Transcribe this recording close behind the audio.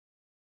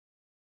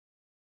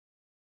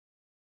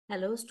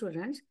Hello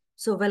students,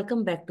 so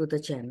welcome back to the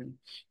channel.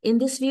 In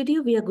this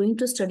video, we are going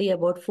to study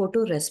about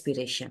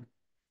photorespiration.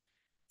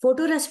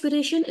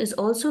 Photorespiration is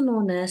also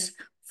known as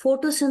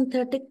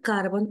photosynthetic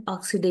carbon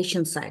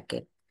oxidation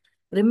cycle.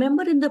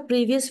 Remember in the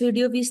previous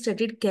video, we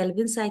studied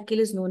Kelvin cycle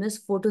is known as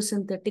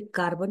photosynthetic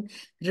carbon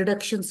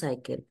reduction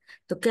cycle.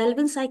 The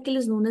Kelvin cycle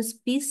is known as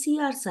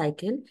PCR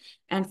cycle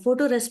and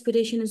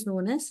photorespiration is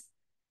known as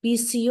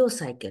PCO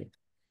cycle.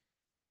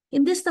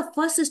 In this, the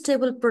first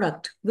stable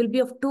product will be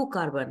of 2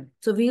 carbon.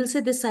 So we will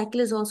say this cycle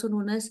is also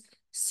known as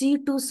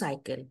C2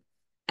 cycle.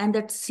 And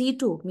that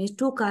C2 means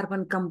 2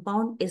 carbon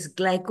compound is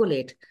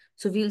glycolate.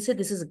 So we will say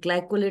this is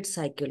glycolate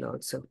cycle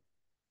also.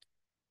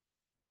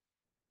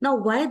 Now,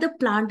 why the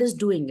plant is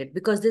doing it?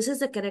 Because this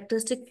is a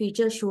characteristic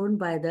feature shown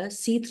by the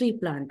C3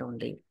 plant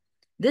only.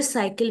 This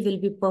cycle will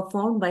be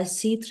performed by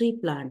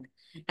C3 plant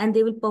and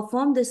they will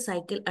perform this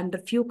cycle under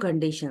few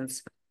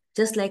conditions,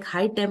 just like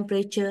high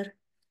temperature,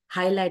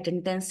 high light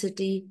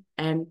intensity,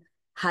 and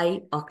high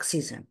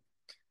oxygen.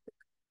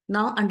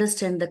 Now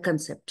understand the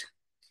concept.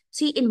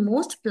 See, in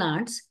most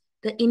plants,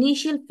 the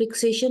initial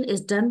fixation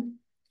is done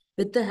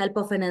with the help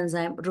of an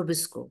enzyme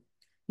Rubisco.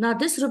 Now,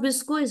 this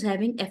Rubisco is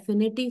having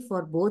affinity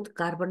for both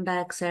carbon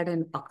dioxide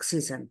and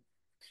oxygen.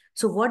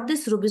 So what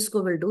this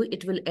Rubisco will do,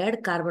 it will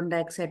add carbon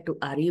dioxide to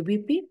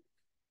RUBP.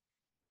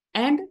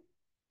 And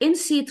in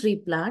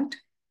C3 plant,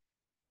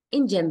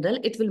 in general,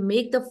 it will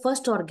make the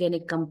first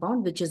organic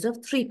compound, which is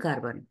of 3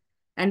 carbon.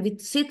 And with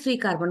C3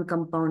 carbon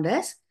compound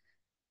as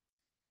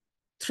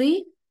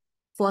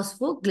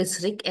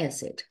 3-phosphoglyceric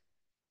acid.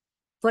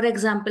 For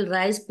example,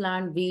 rice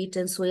plant, wheat,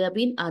 and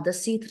soybean are the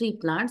C3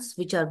 plants,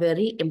 which are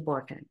very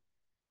important.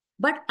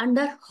 But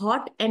under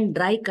hot and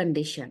dry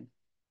condition,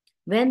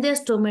 when their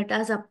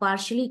stomatas are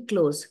partially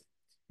closed,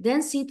 then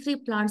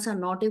C3 plants are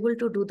not able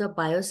to do the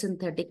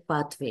biosynthetic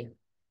pathway.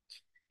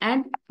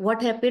 And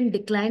what happened?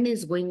 Decline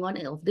is going on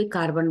of the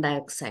carbon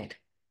dioxide.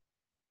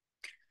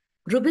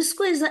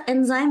 Rubisco is the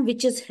enzyme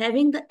which is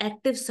having the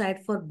active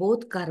site for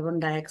both carbon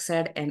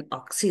dioxide and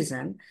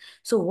oxygen.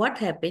 So what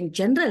happened?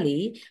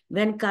 Generally,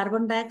 when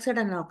carbon dioxide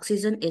and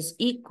oxygen is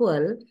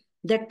equal,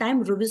 that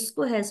time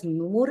Rubisco has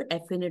more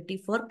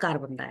affinity for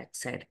carbon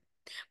dioxide.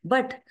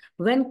 But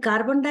when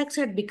carbon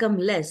dioxide become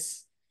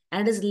less,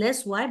 and is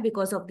less, why?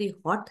 Because of the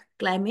hot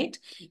climate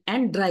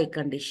and dry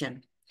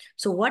condition.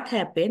 So what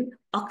happened?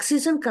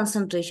 Oxygen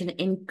concentration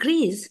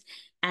increase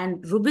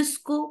and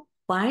Rubisco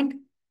bind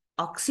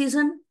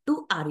oxygen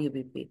to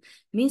RUBP.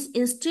 Means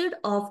instead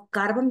of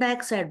carbon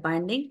dioxide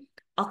binding,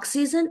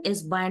 oxygen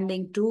is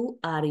binding to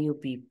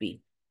RUBP.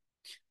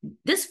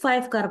 This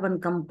 5 carbon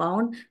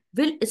compound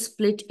will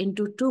split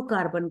into 2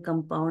 carbon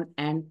compound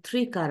and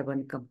 3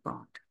 carbon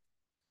compound.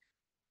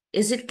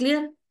 Is it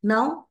clear?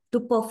 Now, to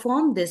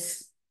perform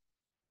this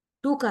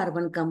 2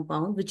 carbon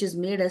compound, which is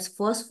made as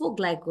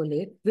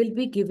phosphoglycolate, will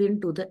be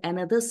given to the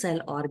another cell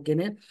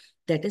organelle,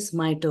 that is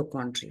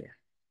mitochondria,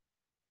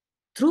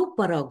 through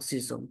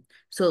peroxisome.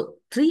 So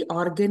 3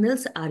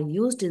 organelles are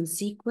used in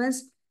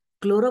sequence: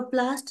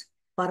 chloroplast,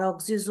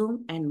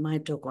 peroxisome, and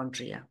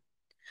mitochondria.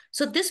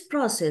 So this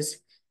process,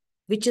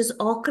 which is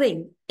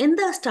occurring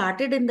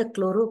started in the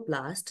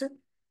chloroplast,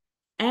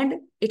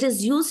 and it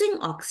is using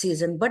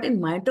oxygen, but in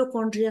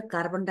mitochondria,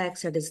 carbon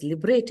dioxide is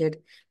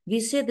liberated. We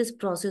say this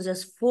process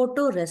as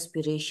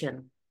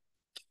photorespiration.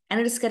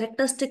 And it is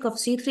characteristic of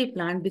C3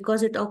 plant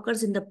because it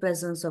occurs in the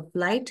presence of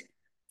light,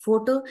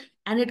 photo,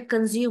 and it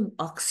consumes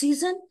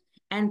oxygen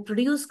and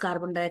produce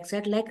carbon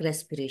dioxide like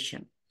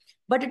respiration.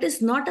 But it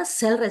is not a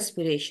cell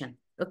respiration,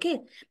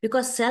 okay?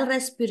 Because cell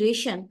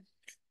respiration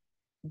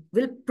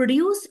will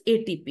produce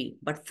ATP,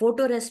 but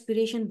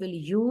photorespiration will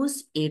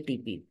use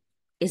ATP.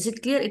 Is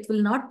it clear? It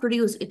will not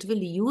produce, it will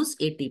use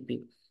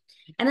ATP.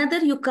 Another,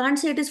 you can't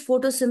say it is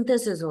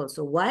photosynthesis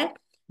also. Why?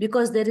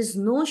 Because there is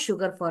no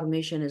sugar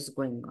formation is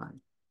going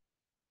on.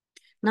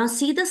 Now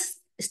see the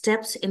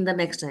steps in the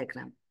next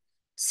diagram.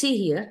 See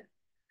here,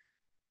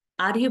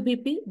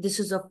 RUBP, this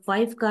is a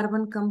 5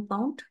 carbon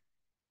compound,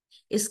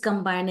 is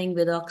combining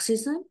with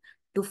oxygen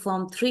to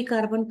form 3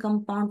 carbon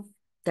compound,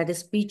 that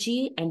is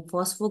PGA, and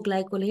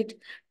phosphoglycolate,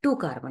 2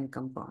 carbon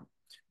compound.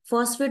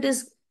 Phosphate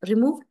is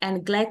removed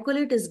and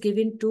glycolate is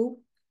given to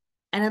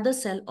another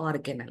cell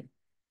organelle.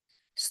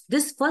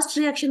 This first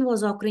reaction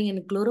was occurring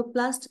in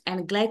chloroplast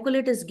and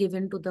glycolate is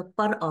given to the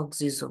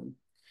peroxisome,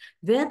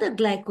 where the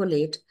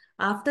glycolate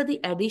after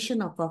the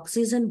addition of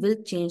oxygen will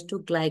change to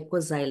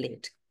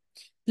glycosylate.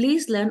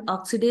 Please learn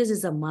oxidase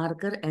is a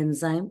marker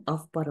enzyme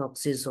of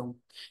peroxisome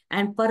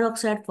and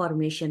peroxide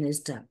formation is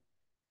done,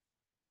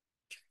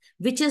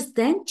 which is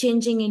then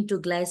changing into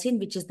glycine,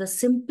 which is the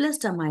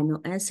simplest amino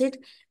acid,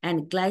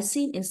 and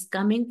glycine is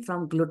coming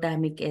from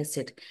glutamic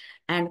acid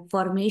and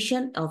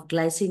formation of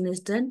glycine is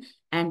done,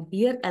 and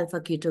here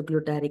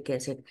alpha-ketoglutarate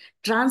acid.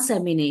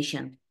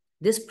 Transamination.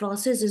 This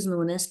process is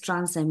known as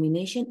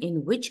transamination,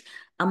 in which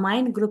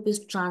amine group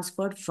is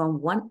transferred from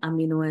one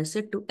amino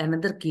acid to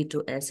another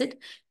keto acid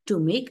to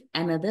make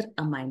another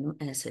amino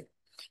acid.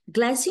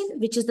 Glycine,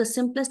 which is the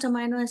simplest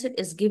amino acid,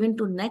 is given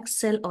to next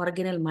cell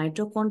organelle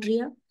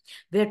mitochondria,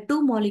 where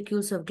two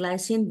molecules of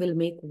glycine will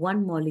make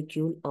one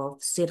molecule of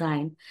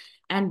serine.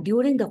 And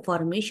during the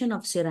formation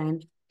of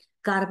serine,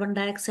 carbon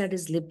dioxide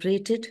is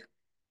liberated,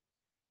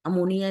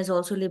 ammonia is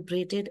also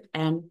liberated,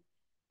 and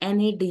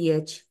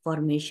NADH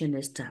formation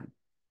is done.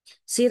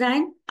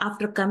 Serine,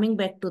 after coming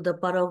back to the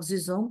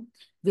peroxisome,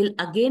 will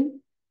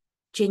again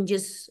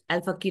changes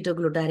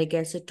alpha-ketoglutarate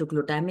acid to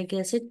glutamic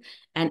acid,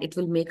 and it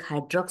will make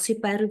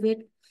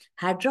hydroxypyruvate.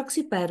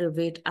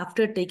 Hydroxypyruvate,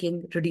 after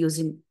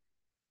reducing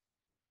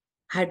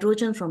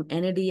hydrogen from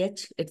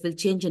NADH, it will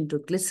change into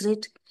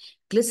glycerate.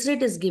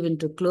 Glycerate is given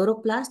to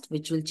chloroplast,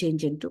 which will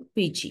change into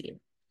PGA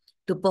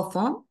to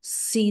perform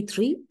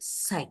C3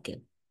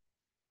 cycle.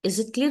 Is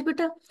it clear,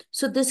 beta?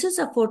 So this is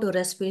a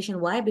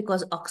photorespiration. Why?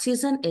 Because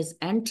oxygen is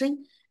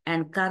entering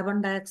and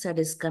carbon dioxide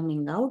is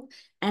coming out,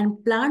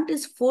 and plant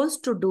is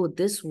forced to do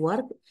this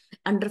work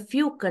under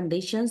few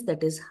conditions,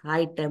 that is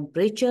high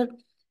temperature,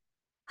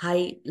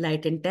 high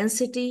light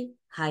intensity,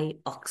 high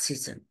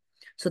oxygen.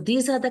 So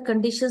these are the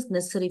conditions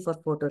necessary for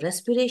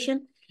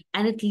photorespiration,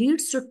 and it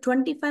leads to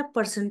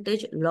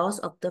 25% loss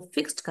of the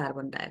fixed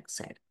carbon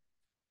dioxide.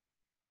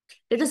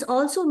 It is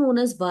also known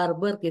as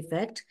Warburg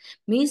effect,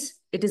 means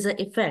it is an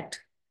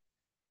effect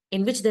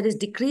in which there is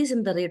decrease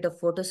in the rate of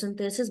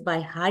photosynthesis by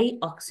high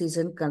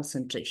oxygen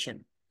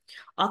concentration.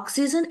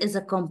 Oxygen is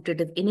a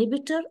competitive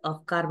inhibitor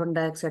of carbon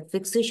dioxide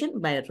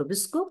fixation by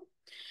rubisco,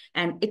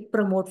 and it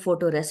promotes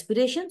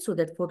photorespiration so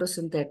that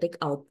photosynthetic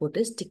output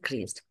is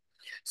decreased.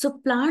 So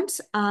plants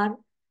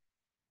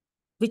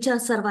which are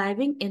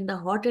surviving in the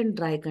hot and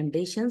dry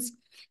conditions,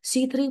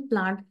 C3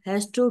 plant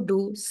has to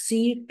do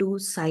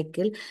C2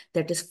 cycle,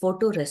 that is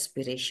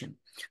photorespiration.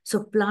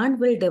 So plant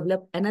will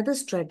develop another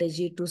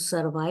strategy to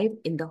survive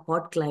in the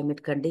hot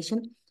climate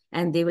condition,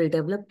 and they will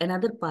develop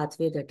another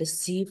pathway, that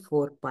is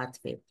C4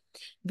 pathway.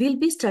 We'll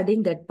be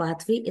studying that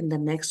pathway in the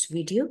next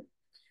video.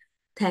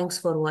 Thanks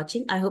for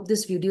watching. I hope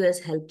this video has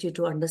helped you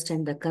to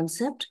understand the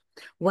concept,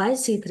 why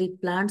C3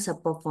 plants are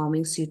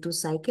performing C2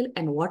 cycle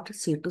and what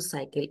C2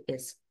 cycle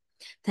is.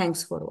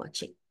 Thanks for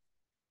watching.